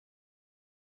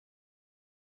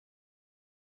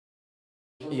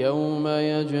يوم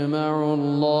يجمع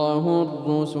الله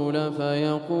الرسل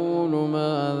فيقول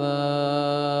ماذا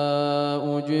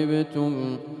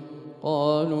أجبتم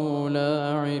قالوا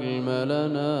لا علم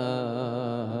لنا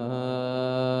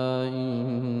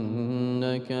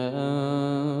إنك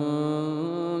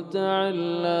أنت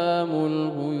علام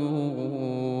الغيوب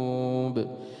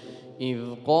إذ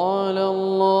قال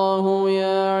الله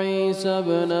يا عيسى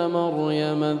ابن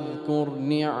مريم اذكر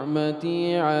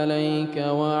نعمتي عليك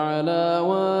وعلى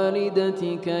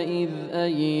والدتك إذ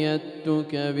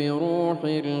أيدتك بروح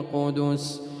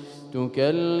القدس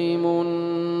تكلم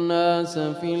الناس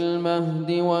في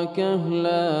المهد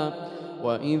وكهلا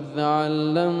وإذ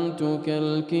علمتك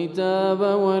الكتاب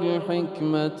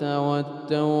والحكمة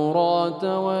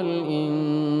والتوراة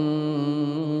والإنجيل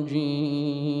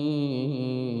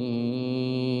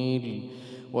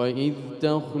وإذ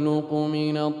تخلق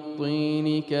من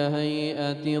الطين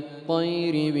كهيئة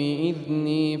الطير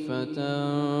بإذني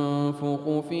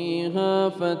فتنفخ فيها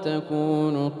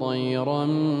فتكون طيرا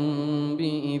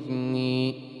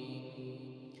بإذني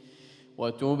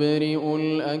وتبرئ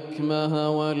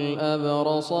الأكمه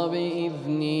والأبرص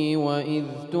بإذني وإذ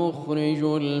تخرج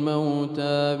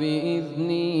الموتى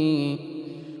بإذني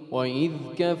وإذ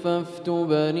كففت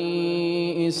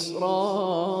بني إسرائيل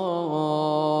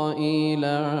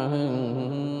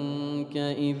عنك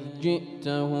إذ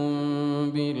جئتهم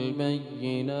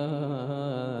بالبينات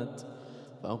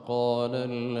فقال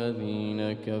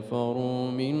الذين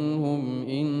كفروا منهم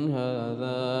إن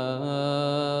هذا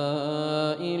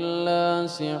إلا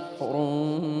سحر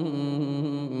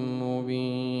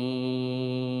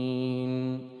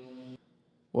مبين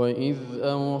وإذ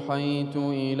أوحيت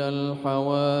إلى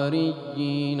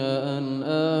الحواريين أن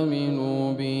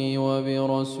آمنوا بي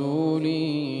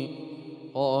وبرسولي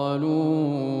قالوا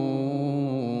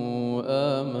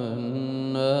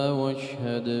آمنا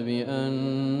واشهد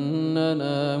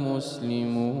بأننا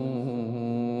مسلمون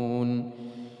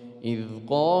إذ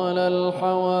قال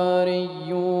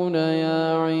الحواريون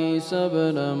يا عيسى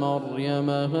ابن مريم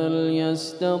هل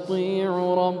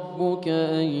يستطيع ربك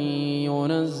أن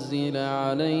ينزل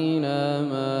علينا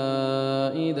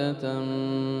مائدة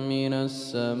من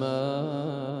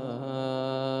السماء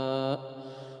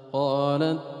قال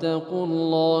اتقوا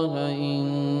الله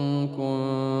إن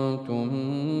كنتم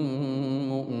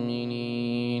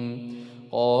مؤمنين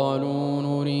قالوا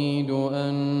نريد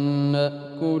أن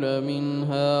نأكل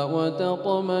منها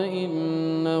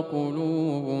وتطمئن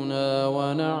قلوبنا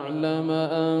ونعلم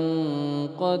أن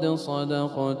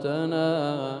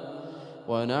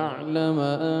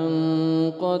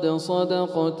قد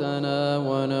صدقتنا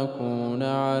ونكون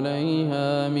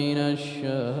عليها من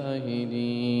الشاهدين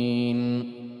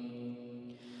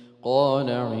قال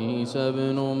عيسى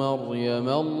ابن مريم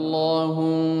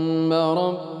اللهم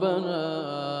ربنا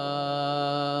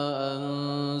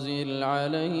أنزل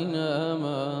علينا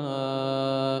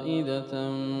مائدة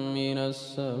من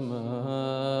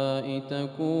السماء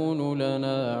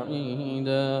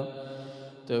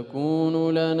تكون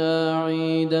لنا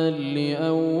عيدا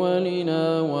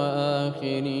لأولنا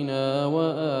وآخرنا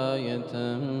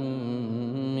وآية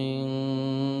منك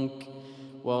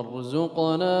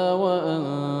وارزقنا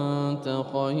وأنت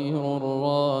خير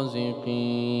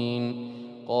الرازقين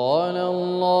قال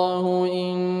الله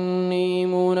إني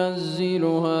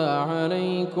منزلها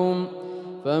عليكم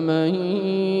فمن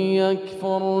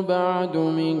يكفر بعد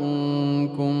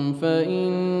منكم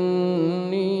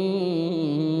فإني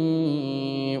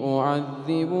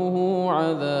أعذبه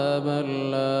عذابا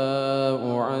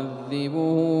لا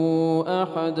أعذبه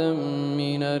أحدا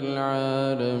من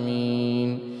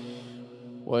العالمين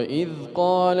وإذ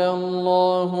قال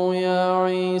الله يا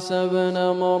عيسى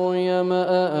ابن مريم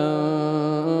أأنت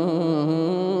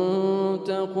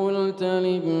قلت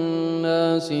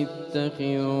للناس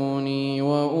اتخذوني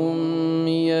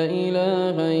وأمي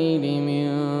إلهين من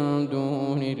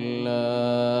دون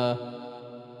الله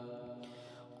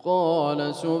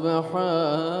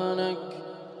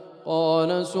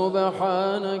قال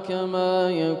سبحانك ما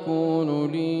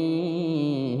يكون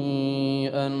لي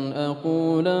أن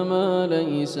أقول ما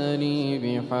ليس لي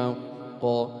بحق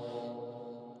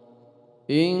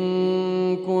إن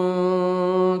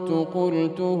كنت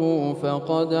قلته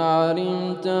فقد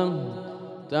علمته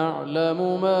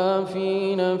تعلم ما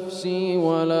في نفسي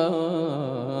ولا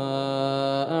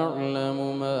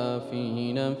أعلم ما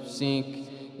في نفسك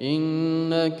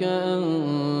إنك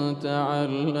أنت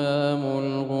علام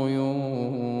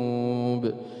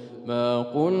الغيوب ما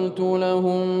قلت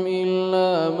لهم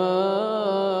إلا ما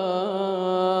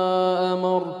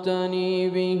أمرتني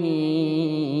به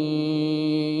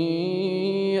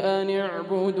أن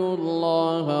اعبدوا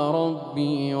الله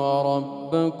ربي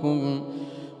وربكم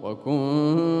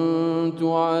وكنت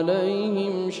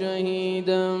عليهم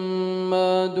شهيدا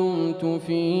ما دمت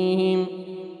فيهم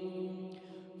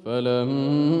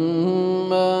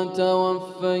فلما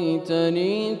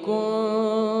توفيتني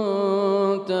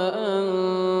كنت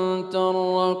أنت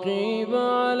الرقيب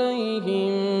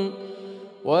عليهم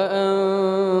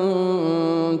وأنت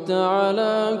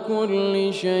على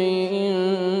كل شيء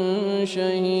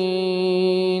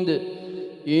شهيد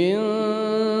إن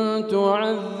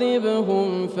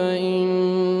تعذبهم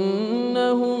فإنهم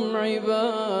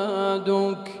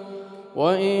عبادك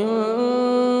وإن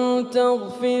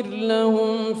تغفر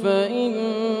لهم فإنك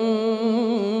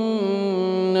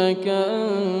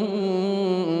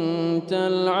أنت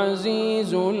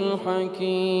العزيز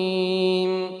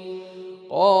الحكيم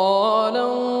قال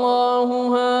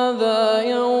الله هذا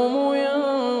يوم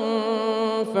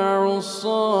ينفع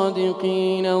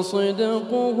الصادقين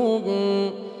صدقهم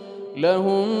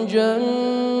لهم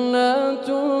جنات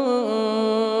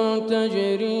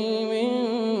تجري من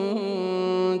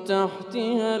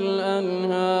تحتها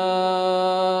الأنهار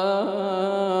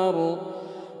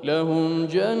لهم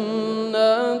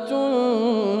جنات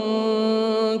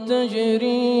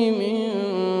تجري من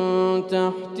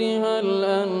تحتها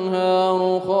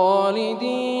الأنهار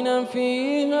خالدين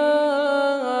فيها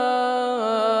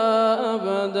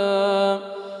أبدا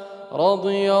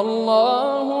رضي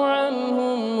الله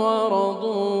عنهم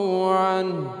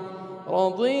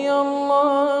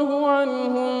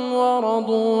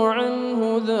ورضوا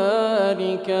عنه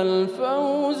ذلك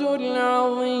الفوز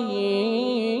العظيم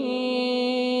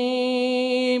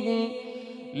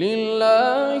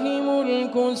لله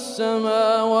ملك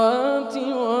السماوات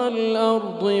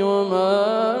والأرض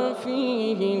وما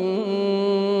فيهن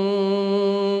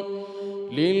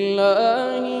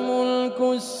لله ملك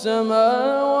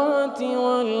السماوات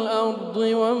والأرض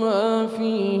وما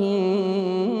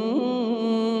فيهن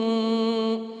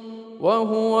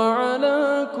وهو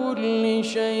على كل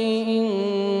شيء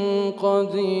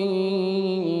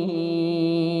قدير.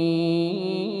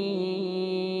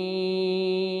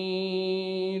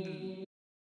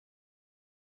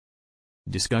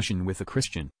 Discussion with a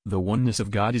Christian. The oneness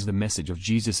of God is the message of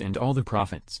Jesus and all the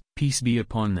prophets, peace be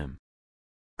upon them.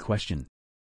 Question.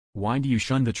 Why do you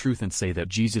shun the truth and say that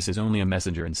Jesus is only a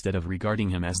messenger instead of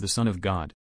regarding him as the Son of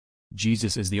God?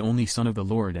 Jesus is the only Son of the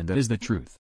Lord and that is the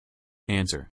truth.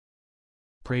 Answer.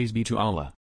 Praise be to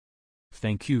Allah.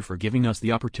 Thank you for giving us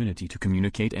the opportunity to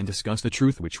communicate and discuss the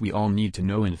truth which we all need to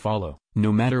know and follow,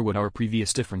 no matter what our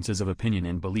previous differences of opinion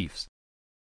and beliefs.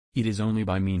 It is only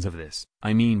by means of this,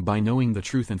 I mean by knowing the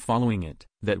truth and following it,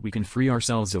 that we can free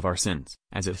ourselves of our sins,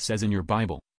 as it says in your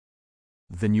Bible.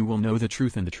 Then you will know the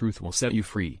truth and the truth will set you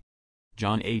free.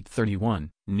 John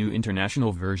 8:31, New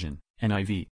International Version,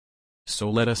 NIV. So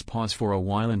let us pause for a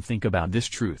while and think about this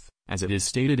truth, as it is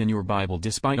stated in your Bible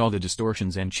despite all the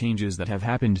distortions and changes that have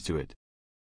happened to it.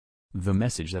 The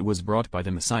message that was brought by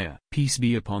the Messiah, peace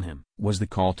be upon him, was the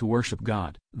call to worship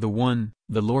God, the One,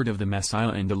 the Lord of the Messiah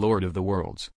and the Lord of the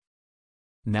worlds.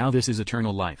 Now this is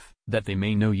eternal life, that they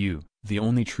may know you, the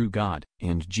only true God,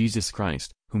 and Jesus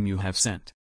Christ, whom you have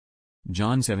sent.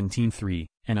 John 17:3,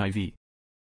 NIV.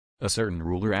 A certain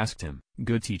ruler asked him,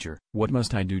 Good teacher, what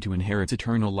must I do to inherit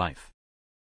eternal life?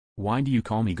 Why do you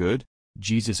call me good?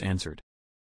 Jesus answered.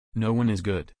 No one is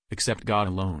good, except God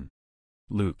alone.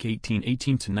 Luke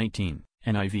 18:18-19,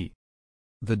 NIV.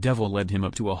 The devil led him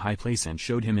up to a high place and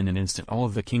showed him in an instant all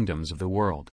of the kingdoms of the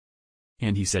world.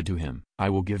 And he said to him, I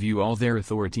will give you all their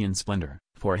authority and splendor,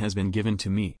 for it has been given to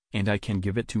me, and I can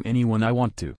give it to anyone I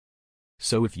want to.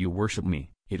 So if you worship me,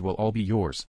 it will all be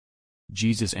yours.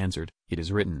 Jesus answered, It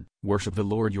is written, Worship the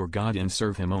Lord your God and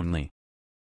serve him only.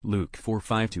 Luke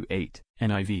 4:5-8,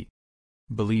 NIV.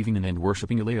 Believing in and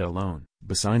worshipping Allah alone,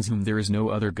 besides whom there is no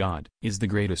other God, is the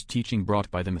greatest teaching brought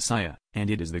by the Messiah, and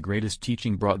it is the greatest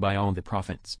teaching brought by all the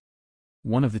prophets.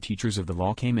 One of the teachers of the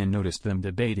law came and noticed them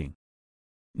debating.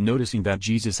 Noticing that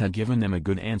Jesus had given them a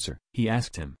good answer, he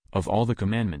asked him, Of all the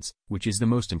commandments, which is the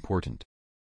most important?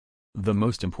 The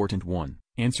most important one,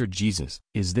 answered Jesus,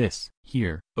 is this,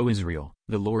 Hear, O Israel,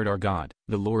 the Lord our God,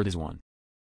 the Lord is one.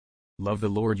 Love the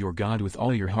Lord your God with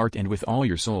all your heart and with all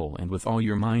your soul and with all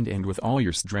your mind and with all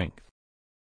your strength.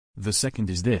 The second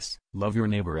is this, love your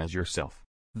neighbor as yourself.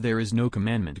 There is no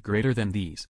commandment greater than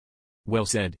these. Well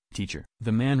said, teacher,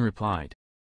 the man replied.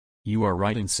 You are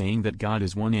right in saying that God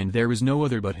is one and there is no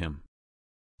other but him.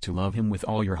 To love him with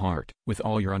all your heart, with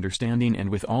all your understanding and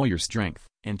with all your strength,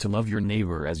 and to love your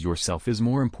neighbor as yourself is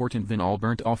more important than all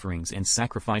burnt offerings and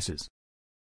sacrifices.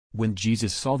 When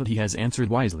Jesus saw that he has answered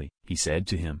wisely, he said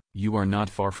to him, You are not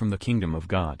far from the kingdom of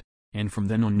God. And from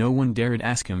then on no one dared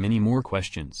ask him any more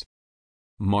questions.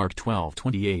 Mark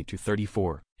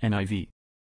 12:28-34, NIV.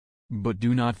 But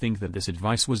do not think that this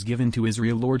advice was given to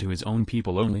Israel or to his own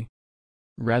people only.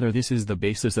 Rather, this is the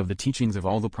basis of the teachings of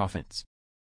all the prophets.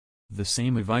 The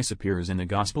same advice appears in the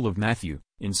Gospel of Matthew,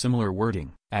 in similar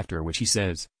wording, after which he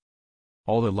says,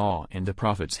 "All the law and the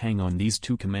prophets hang on these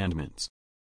two commandments."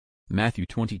 Matthew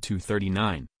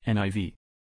 22:39, NIV.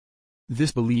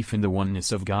 This belief in the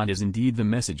oneness of God is indeed the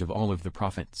message of all of the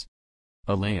prophets.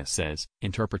 Allah says,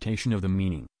 interpretation of the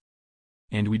meaning.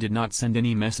 "And we did not send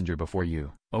any messenger before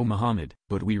you, O Muhammad,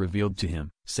 but we revealed to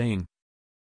him, saying,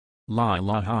 La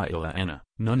ilaha illa ana,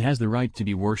 none has the right to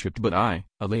be worshipped but I,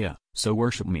 Allah, so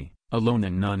worship me, alone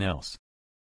and none else."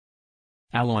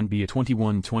 Al-Anbiya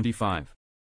 21:25.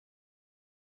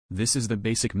 This is the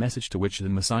basic message to which the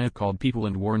Messiah called people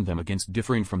and warned them against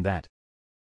differing from that.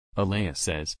 Allah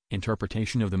says,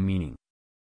 interpretation of the meaning.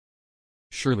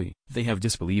 "Surely, they have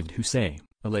disbelieved who say,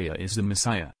 Allah is the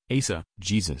Messiah, Isa,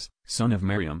 Jesus, son of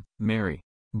Maryam, Mary.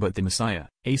 But the Messiah,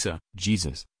 Isa,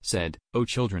 Jesus, said, O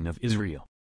children of Israel,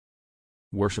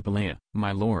 worship Allah,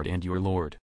 my Lord and your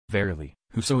Lord. Verily,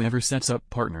 whosoever sets up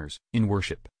partners, in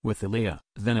worship, with Allah,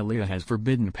 then Allah has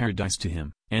forbidden paradise to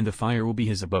him, and the fire will be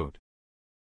his abode.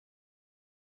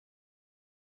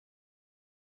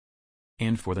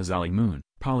 And for the Zalimun,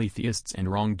 polytheists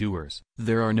and wrongdoers,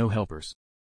 there are no helpers."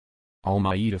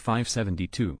 Al-Ma'idah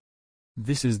 572.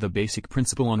 This is the basic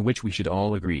principle on which we should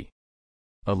all agree.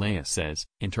 Allah says,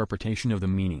 interpretation of the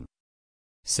meaning.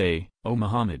 Say, O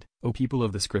Muhammad, O people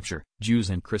of the scripture, Jews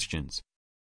and Christians,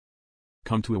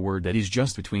 come to a word that is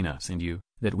just between us and you,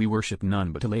 that we worship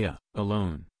none but Allah,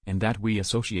 alone, and that we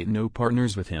associate no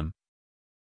partners with him,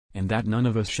 and that none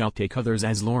of us shall take others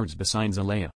as lords besides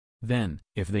Allah. Then,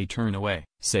 if they turn away,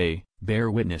 say, bear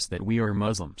witness that we are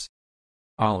Muslims.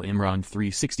 Al-Imran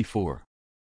 364.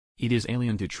 It is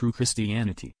alien to true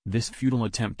Christianity, this futile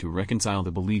attempt to reconcile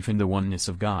the belief in the oneness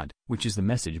of God, which is the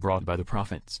message brought by the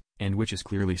prophets, and which is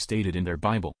clearly stated in their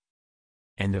Bible,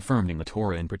 and affirmed in the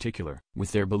Torah in particular,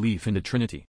 with their belief in the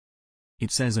Trinity.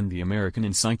 It says in the American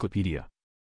Encyclopedia,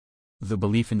 the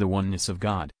belief in the oneness of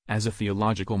God, as a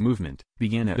theological movement,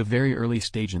 began at a very early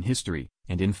stage in history,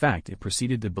 and in fact it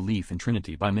preceded the belief in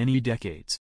Trinity by many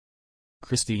decades.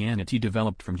 Christianity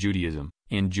developed from Judaism,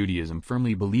 and Judaism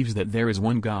firmly believes that there is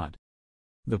one God.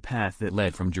 The path that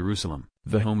led from Jerusalem,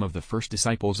 the home of the first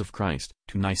disciples of Christ,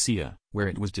 to Nicaea, where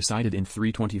it was decided in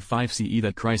 325 CE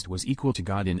that Christ was equal to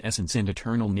God in essence and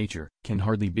eternal nature, can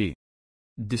hardly be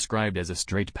described as a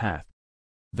straight path.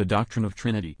 The doctrine of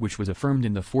Trinity, which was affirmed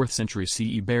in the 4th century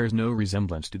CE, bears no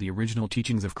resemblance to the original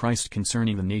teachings of Christ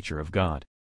concerning the nature of God.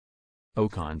 Au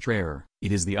contraire,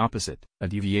 it is the opposite, a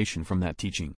deviation from that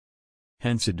teaching.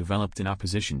 Hence it developed in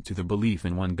opposition to the belief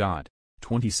in one God.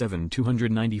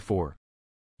 27-294.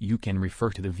 You can refer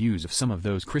to the views of some of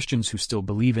those Christians who still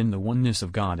believe in the oneness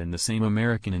of God in the same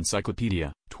American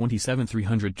Encyclopedia,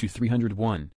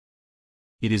 27-300-301.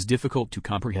 It is difficult to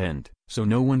comprehend, so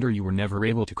no wonder you were never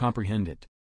able to comprehend it.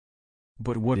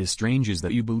 But what is strange is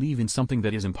that you believe in something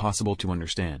that is impossible to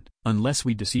understand, unless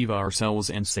we deceive ourselves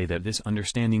and say that this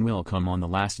understanding will come on the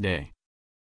last day.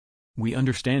 We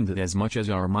understand it as much as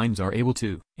our minds are able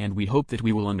to, and we hope that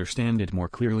we will understand it more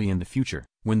clearly in the future,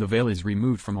 when the veil is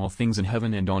removed from all things in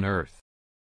heaven and on earth.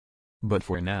 But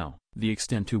for now, the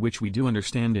extent to which we do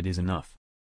understand it is enough.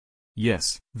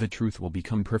 Yes, the truth will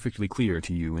become perfectly clear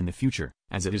to you in the future,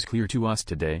 as it is clear to us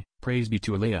today, praise be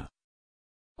to Allah.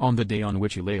 On the day on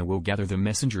which Allah will gather the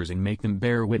messengers and make them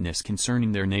bear witness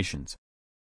concerning their nations.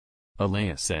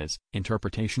 Allah says,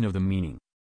 interpretation of the meaning.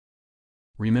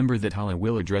 Remember that Allah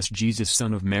will address Jesus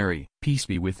son of Mary, peace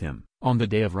be with him, on the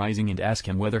day of rising and ask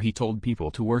him whether he told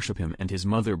people to worship him and his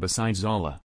mother besides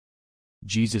Allah.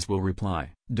 Jesus will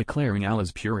reply, declaring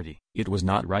Allah's purity, it was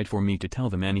not right for me to tell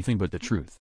them anything but the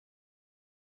truth.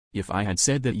 If I had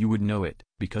said that you would know it,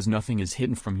 because nothing is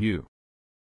hidden from you.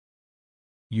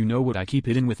 You know what I keep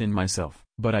hidden within myself,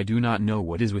 but I do not know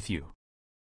what is with you.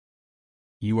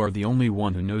 You are the only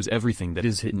one who knows everything that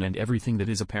is hidden and everything that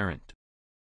is apparent.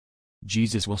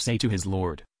 Jesus will say to his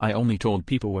Lord, I only told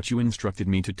people what you instructed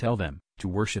me to tell them, to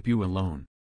worship you alone.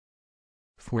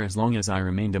 For as long as I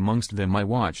remained amongst them I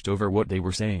watched over what they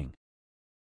were saying.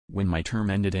 When my term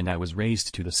ended and I was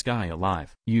raised to the sky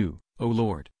alive, you, O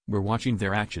Lord, were watching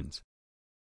their actions.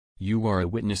 You are a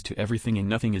witness to everything and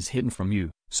nothing is hidden from you,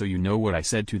 so you know what I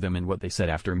said to them and what they said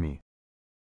after me.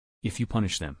 If you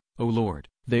punish them, O Lord,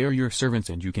 they are your servants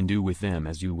and you can do with them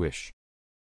as you wish.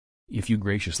 If you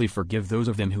graciously forgive those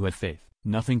of them who have faith,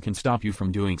 nothing can stop you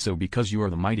from doing so because you are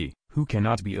the mighty, who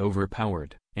cannot be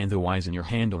overpowered, and the wise in your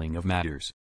handling of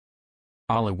matters.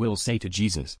 Allah will say to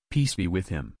Jesus, peace be with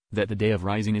him, that the day of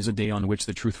rising is a day on which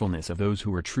the truthfulness of those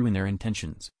who are true in their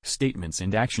intentions, statements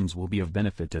and actions will be of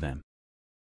benefit to them.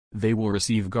 They will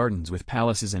receive gardens with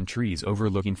palaces and trees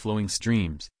overlooking flowing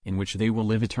streams, in which they will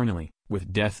live eternally,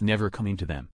 with death never coming to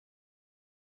them.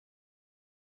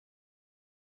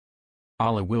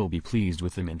 Allah will be pleased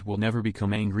with them and will never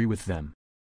become angry with them.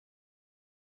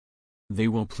 They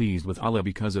will pleased with Allah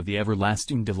because of the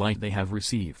everlasting delight they have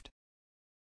received.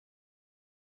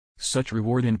 Such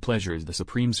reward and pleasure is the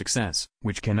supreme success,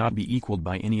 which cannot be equaled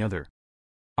by any other.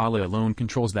 Allah alone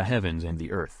controls the heavens and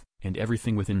the earth, and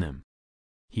everything within them.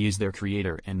 He is their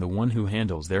creator and the one who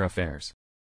handles their affairs.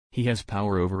 He has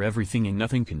power over everything and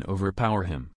nothing can overpower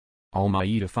him.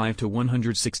 Al-Ma'idah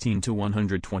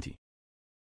 5-116-120.